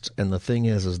unjust. And the thing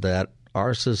is that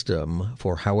our system,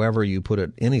 for however you put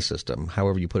it, any system,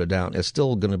 however you put it down, is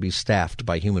still going to be staffed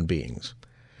by human beings.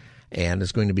 And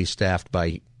it's going to be staffed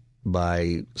by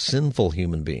sinful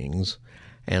human beings,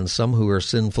 and some who are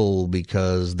sinful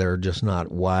because they're just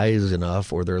not wise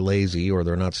enough, or they're lazy, or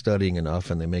they're not studying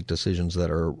enough, and they make decisions that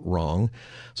are wrong.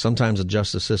 Sometimes the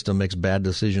justice system makes bad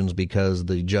decisions because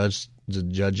the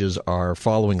judges are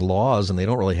following laws and they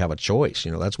don't really have a choice.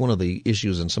 That's one of the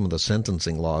issues in some of the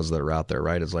sentencing laws that are out there,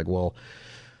 right? It's like, well,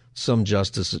 some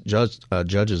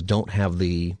judges don't have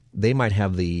they might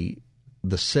have the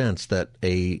sense that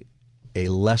a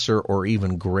lesser or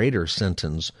even greater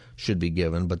sentence should be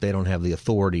given, but they don't have the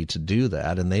authority to do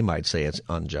that, and they might say it's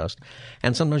unjust.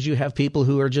 And sometimes you have people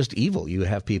who are just evil. You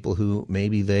have people who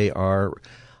maybe they are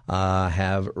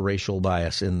have racial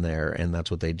bias in there, and that's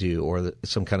what they do, or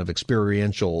some kind of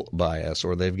experiential bias,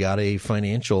 or they've got a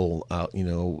financial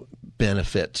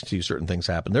benefit to certain things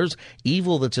happen. There's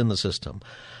evil that's in the system.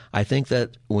 I think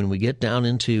that when we get down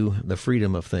into the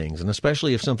freedom of things, and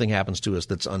especially if something happens to us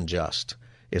that's unjust,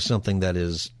 if something that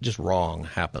is just wrong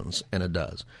happens, and it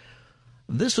does,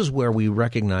 this is where we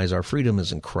recognize our freedom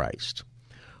is in Christ,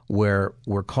 where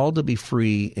we're called to be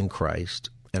free in Christ,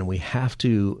 and we have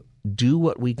to do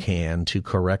what we can to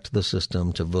correct the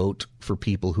system, to vote for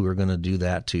people who are going to do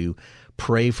that, to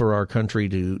pray for our country,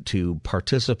 to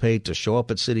participate, to show up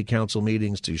at city council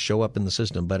meetings, to show up in the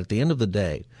system. But at the end of the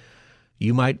day,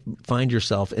 you might find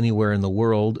yourself anywhere in the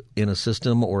world in a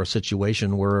system or a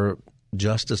situation where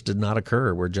justice did not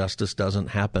occur, where justice doesn't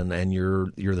happen, and you're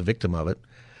the victim of it.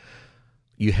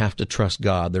 You have to trust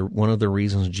God. One of the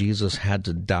reasons Jesus had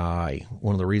to die,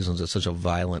 one of the reasons it's such a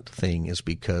violent thing, is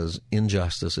because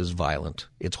injustice is violent.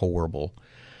 It's horrible.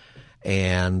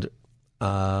 And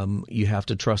you have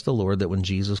to trust the Lord that when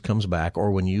Jesus comes back,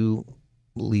 or when you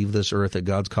leave this earth at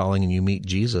God's calling and you meet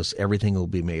Jesus, everything will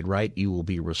be made right. You will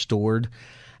be restored.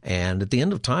 And at the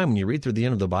end of time, when you read through the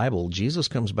end of the Bible, Jesus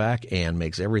comes back and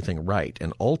makes everything right.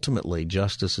 And ultimately,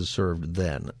 justice is served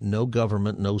then. No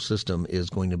government, no system is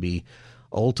going to be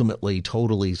ultimately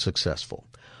totally successful.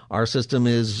 Our system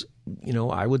is,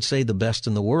 I would say the best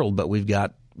in the world, but we've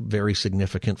got very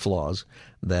significant flaws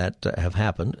that have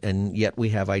happened, and yet we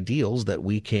have ideals that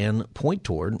we can point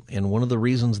toward. And one of the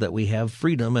reasons that we have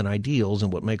freedom and ideals,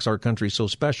 and what makes our country so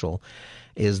special,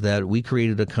 is that we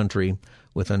created a country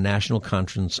with a national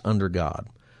conscience under God.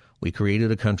 We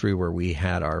created a country where we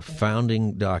had our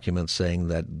founding documents saying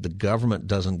that the government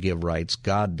doesn't give rights,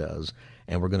 God does,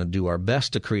 and we're going to do our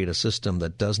best to create a system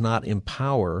that does not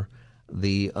empower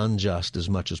the unjust as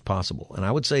much as possible. And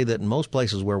I would say that in most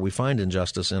places where we find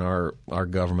injustice in our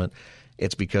government,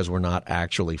 it's because we're not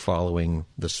actually following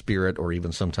the spirit or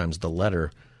even sometimes the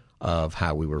letter of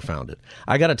how we were founded.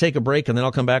 I got to take a break, and then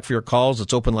I'll come back for your calls.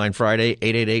 It's Open Line Friday,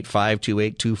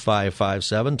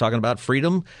 888-528-2557, talking about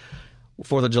freedom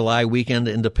for the July weekend,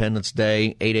 Independence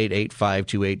Day,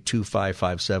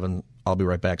 888-528-2557. I'll be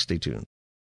right back. Stay tuned.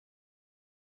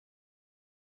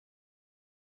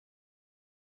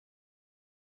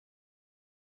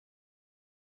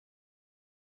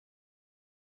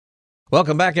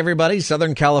 Welcome back, everybody.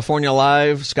 Southern California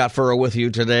Live. Scott Furrow with you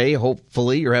today.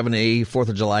 Hopefully you're having a 4th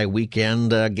of July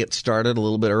weekend get started a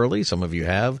little bit early. Some of you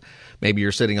have. Maybe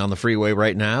you're sitting on the freeway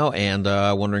right now and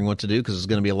wondering what to do because it's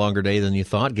going to be a longer day than you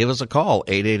thought. Give us a call,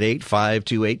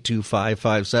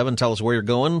 888-528-2557. Tell us where you're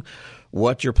going,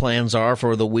 what your plans are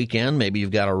for the weekend. Maybe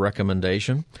you've got a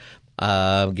recommendation.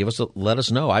 Let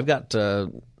us know. I've got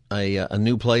a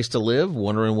new place to live,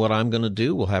 wondering what I'm going to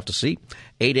do. We'll have to see.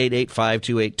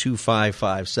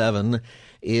 888-528-2557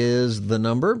 is the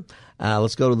number.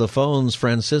 Let's go to the phones.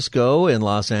 Francisco in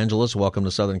Los Angeles. Welcome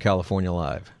to Southern California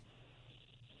Live.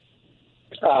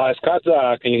 Scott,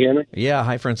 can you hear me? Yeah.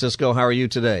 Hi, Francisco. How are you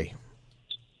today?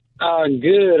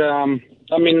 Good.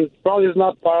 Probably it's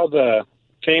not part of the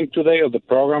theme today of the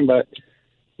program, but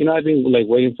I've been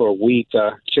waiting for a week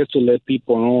just to let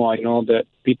people know. I know that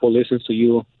people listen to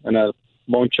you in a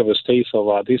bunch of states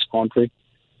of this country.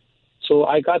 So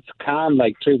I got conned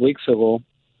 3 weeks ago.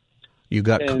 You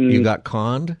got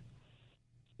conned?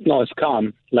 No, it's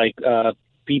conned.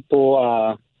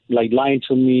 People lying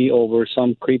to me over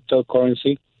some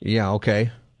cryptocurrency. Yeah. Okay.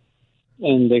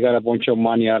 And they got a bunch of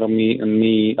money out of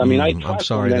me. I'm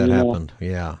sorry that happened.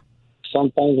 Yeah.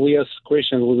 Sometimes we as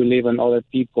Christians, we believe in other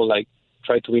people,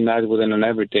 try to be nice with them and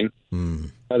everything.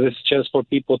 But it's just for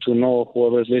people to know,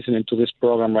 whoever's listening to this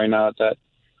program right now, that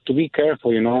to be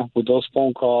careful, with those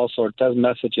phone calls or text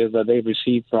messages that they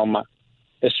receive from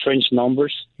strange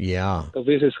numbers. Yeah. Because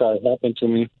this is how it happened to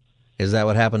me. Is that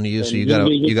what happened to you? So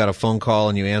you got a phone call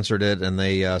and you answered it, and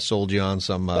they sold you on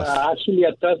some. Actually,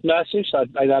 a text message. I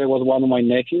thought it was one of my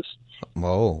nephews.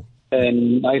 Oh.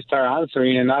 And I started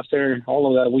answering, and after all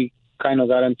of that, we kind of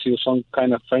got into some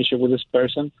kind of friendship with this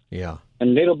person. Yeah.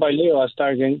 And little by little, I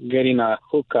started getting a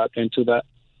hookup into that.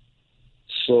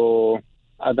 So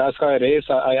that's how it is.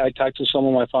 I talked to some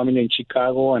of my family in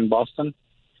Chicago and Boston,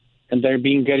 and they're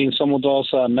getting some of those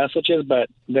messages, but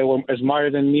they were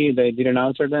smarter than me. They didn't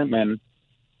answer them, and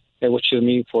it was just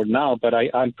me for now. But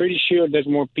I'm pretty sure there's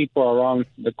more people around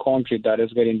the country that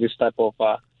is getting this type of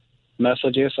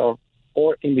messages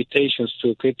or invitations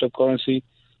to cryptocurrency,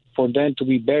 for them to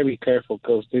be very careful,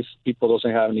 because these people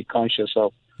doesn't have any conscience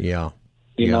of, you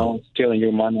know, stealing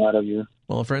your money out of you.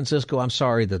 Well, Francisco, I'm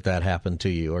sorry that happened to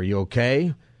you. Are you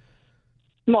okay?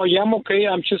 No, yeah, I'm okay.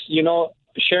 I'm just,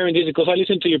 sharing this because I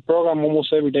listen to your program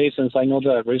almost every day since I know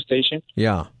the radio station.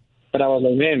 Yeah. But I was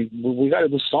like, man, we got to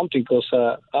do something, because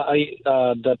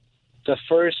the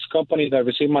first company that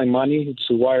received my money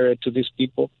to wire it to these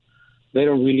people, they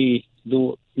don't really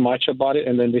do much about it,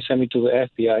 and then they send me to the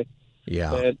FBI.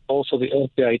 Yeah. And also the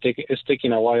FBI is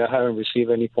taking a while. I haven't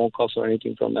received any phone calls or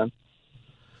anything from them.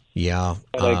 Yeah.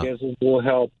 But I guess it will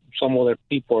help some other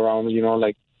people around,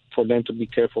 like for them to be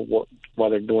careful what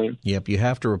they're doing. Yep, you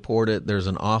have to report it. There's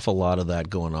an awful lot of that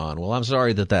going on. Well, I'm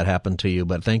sorry that happened to you,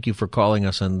 but thank you for calling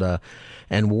us and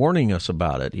warning us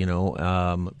about it.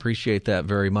 Appreciate that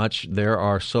very much. There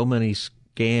are so many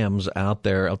scams out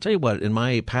there. I'll tell you what, in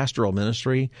my pastoral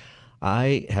ministry,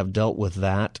 I have dealt with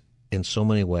that in so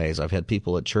many ways. I've had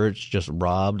people at church just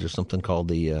robbed. There's something called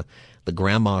the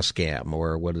grandma scam,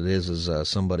 where what it is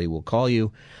somebody will call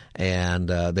you, and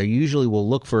they usually will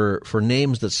look for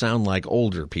names that sound like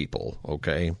older people,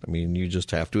 okay? I mean, you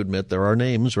just have to admit there are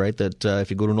names, right, that if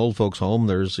you go to an old folks' home,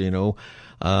 there's,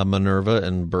 Minerva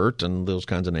and Bert and those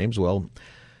kinds of names. Well,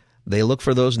 they look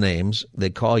for those names, they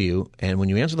call you, and when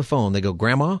you answer the phone, they go,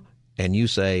 Grandma, and you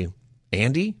say,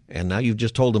 Andy? And now you've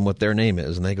just told them what their name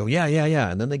is. And they go, yeah.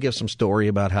 And then they give some story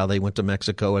about how they went to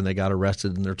Mexico and they got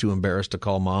arrested and they're too embarrassed to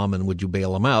call mom, and would you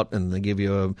bail them out? And they give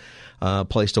you a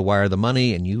place to wire the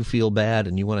money, and you feel bad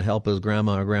and you want to help his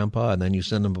grandma or grandpa, and then you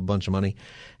send them a bunch of money,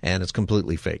 and it's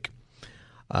completely fake.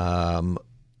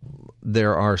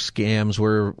 There are scams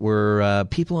where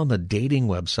people on the dating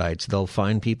websites, they'll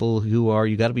find people who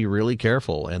you got to be really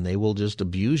careful, and they will just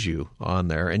abuse you on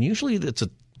there. And usually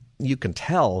you can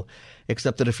tell,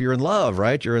 except that if you're in love,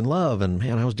 right? You're in love. And,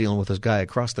 man, I was dealing with this guy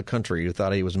across the country who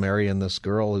thought he was marrying this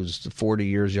girl who's 40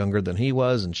 years younger than he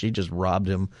was, and she just robbed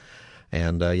him.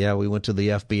 And, we went to the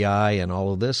FBI and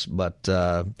all of this. But,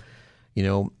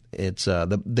 it's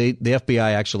the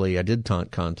FBI actually, I did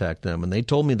contact them, and they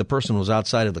told me the person was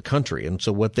outside of the country. And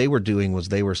so what they were doing was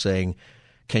they were saying,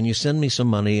 can you send me some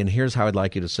money, and here's how I'd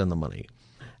like you to send the money.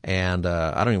 And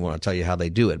I don't even want to tell you how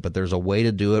they do it, but there's a way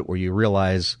to do it where you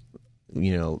realize –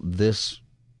 this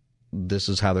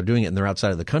is how they're doing it, and they're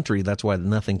outside of the country. That's why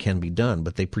nothing can be done.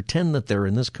 But they pretend that they're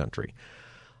in this country.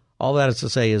 All that is to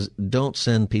say is, don't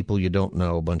send people you don't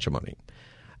know a bunch of money.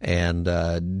 And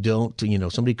don't,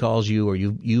 somebody calls you, or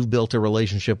you've built a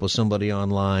relationship with somebody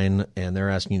online and they're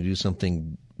asking you to do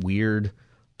something weird.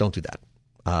 Don't do that.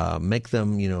 Make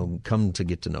them, come to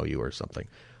get to know you or something.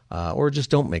 Or just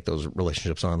don't make those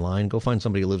relationships online. Go find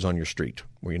somebody who lives on your street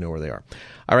where you know where they are.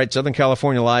 All right, Southern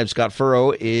California Live. Scott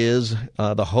Furrow is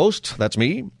the host. That's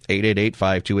me.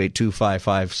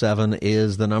 888-528-2557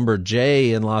 is the number.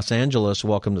 Jay in Los Angeles,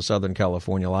 welcome to Southern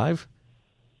California Live.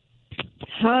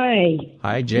 Hi.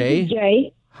 Hi, Jay. This is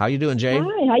Jay. How you doing, Jay?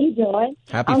 Hi, how you doing?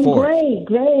 Happy 4th. I'm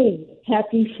great.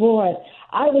 Happy 4th.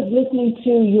 I was listening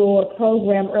to your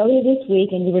program earlier this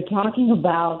week, and you were talking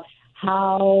about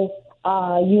how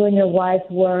you and your wife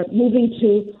were moving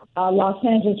to Los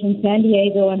Angeles from San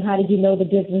Diego, and how did you know the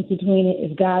difference between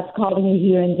if God's calling you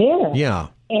here and there? Yeah.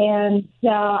 And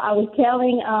I was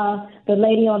telling the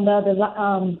lady on the other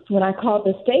when I called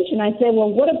the station, I said, well,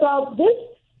 what about this?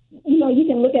 You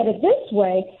can look at it this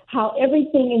way, how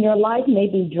everything in your life may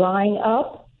be drying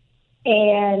up,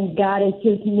 and God is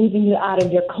just moving you out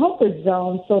of your comfort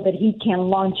zone so that he can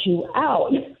launch you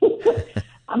out.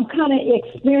 I'm kind of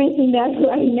experiencing that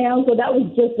right now. So that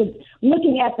was just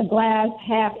looking at the glass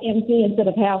half empty instead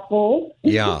of half full.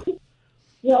 Yeah.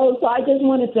 So I just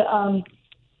wanted to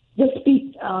just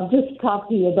talk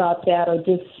to you about that, or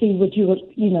just see what you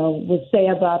would say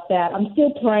about that. I'm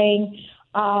still praying.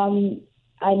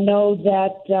 I know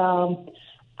that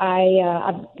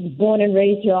I've been born and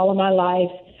raised here all of my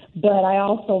life, but I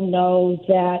also know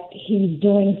that he's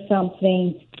doing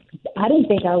something. I didn't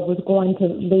think I was going to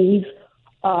leave.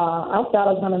 I thought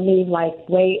I was going to leave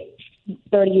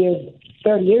 30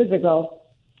 years ago.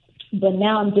 but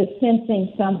now I'm just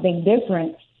sensing something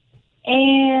different.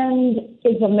 And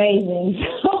it's amazing.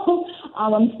 So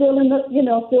I'm still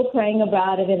still praying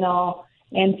about it and all,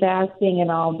 and fasting and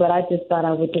all. But I just thought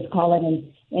I would just call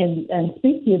in and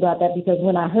speak to you about that, because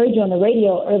when I heard you on the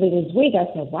radio earlier this week, I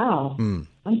said, wow,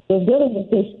 I'm still dealing with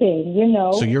this thing,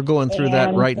 So you're going through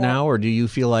that right now, or do you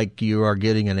feel like you are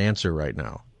getting an answer right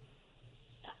now?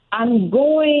 I'm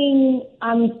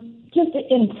just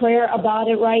in prayer about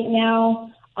it right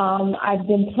now. I've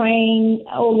been praying,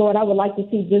 oh, Lord, I would like to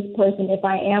see this person if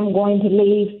I am going to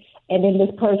leave, and then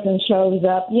this person shows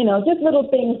up, just little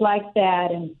things like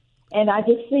that. And I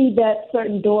just see that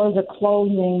certain doors are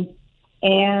closing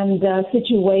and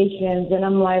situations, and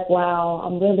I'm like, wow,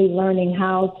 I'm really learning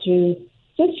how to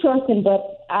just trust him.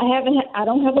 But I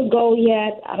don't have a goal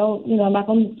yet. I'm not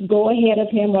going to go ahead of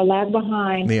him or lag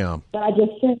behind. Yeah. But I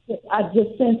just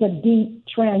sense a deep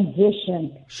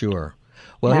transition. Sure.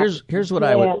 Well, here's what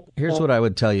I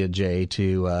would tell you, Jay,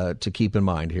 to keep in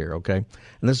mind here, okay?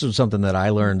 And this was something that I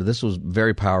learned. This was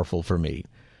very powerful for me.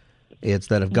 It's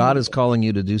that if God is calling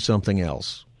you to do something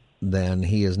else, then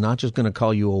He is not just going to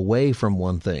call you away from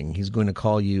one thing. He's going to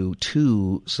call you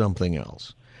to something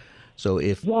else. So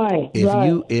if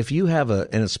you have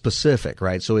and it's specific,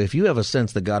 right? So if you have a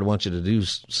sense that God wants you to do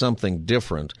something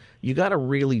different, you got to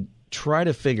really try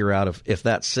to figure out if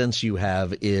that sense you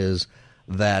have is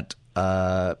that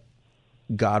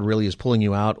God really is pulling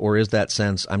you out, or is that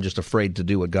sense I'm just afraid to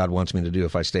do what God wants me to do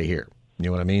if I stay here? You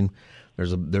know what I mean?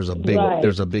 There's a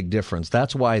big difference.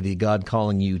 That's why the God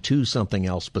calling you to something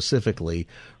else specifically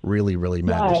really, really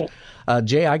matters. Right.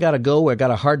 Jay, I got to go. I got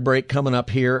a hard break coming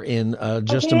up here in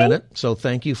just a minute. So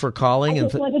thank you for calling. I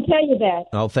just wanted to tell you that.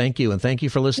 Oh, thank you. And thank you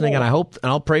for listening. Yeah. And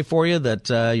I'll pray for you that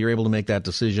you're able to make that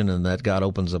decision and that God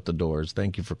opens up the doors.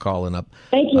 Thank you for calling up.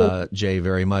 Thank you. Jay,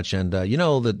 very much. And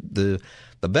the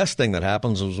best thing that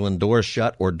happens is when doors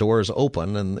shut or doors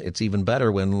open, and it's even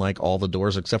better when all the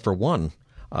doors except for one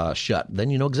shut. Then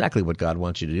you know exactly what God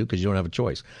wants you to do because you don't have a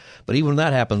choice. But even when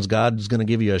that happens, God's going to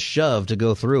give you a shove to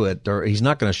go through it, or He's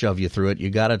not going to shove you through it. You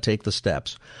got to take the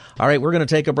steps. All right, we're going to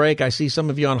take a break. I see some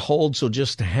of you on hold, so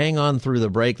just hang on through the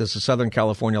break. This is Southern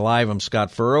California Live. I'm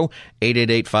Scott Furrow,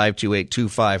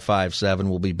 888-528-2557.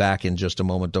 We'll be back in just a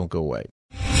moment. Don't go away.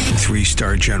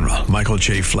 3-star General Michael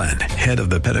J. Flynn, head of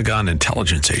the Pentagon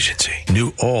Intelligence Agency,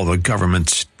 knew all the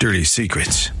government's dirty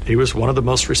secrets. He was one of the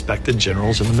most respected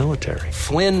generals in the military.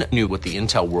 Flynn knew what the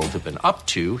intel world had been up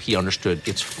to. He understood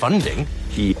its funding.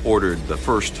 He ordered the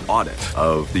first audit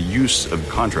of the use of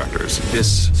contractors.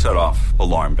 This set off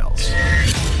alarm bells.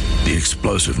 The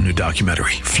explosive new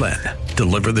documentary, Flynn,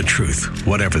 Deliver the Truth,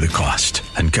 Whatever the Cost,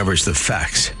 uncovers the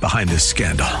facts behind this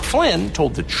scandal. Flynn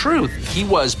told the truth. He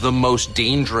was the most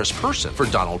dangerous person for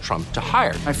Donald Trump to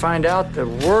hire. I find out the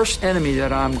worst enemy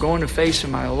that I'm going to face in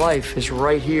my life is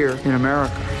right here in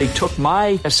America. They took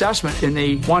my assessment and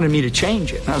they wanted me to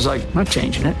change it. And I was like, I'm not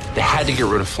changing it. They had to get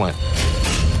rid of Flynn.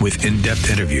 With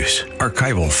in-depth interviews,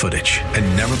 archival footage, and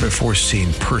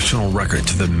never-before-seen personal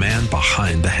records of the man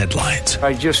behind the headlines.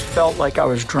 I just felt like I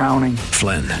was drowning.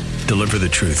 Flynn, Deliver the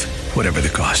Truth, Whatever the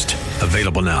Cost.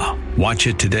 Available now. Watch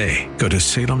it today. Go to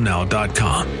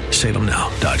salemnow.com.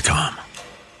 salemnow.com.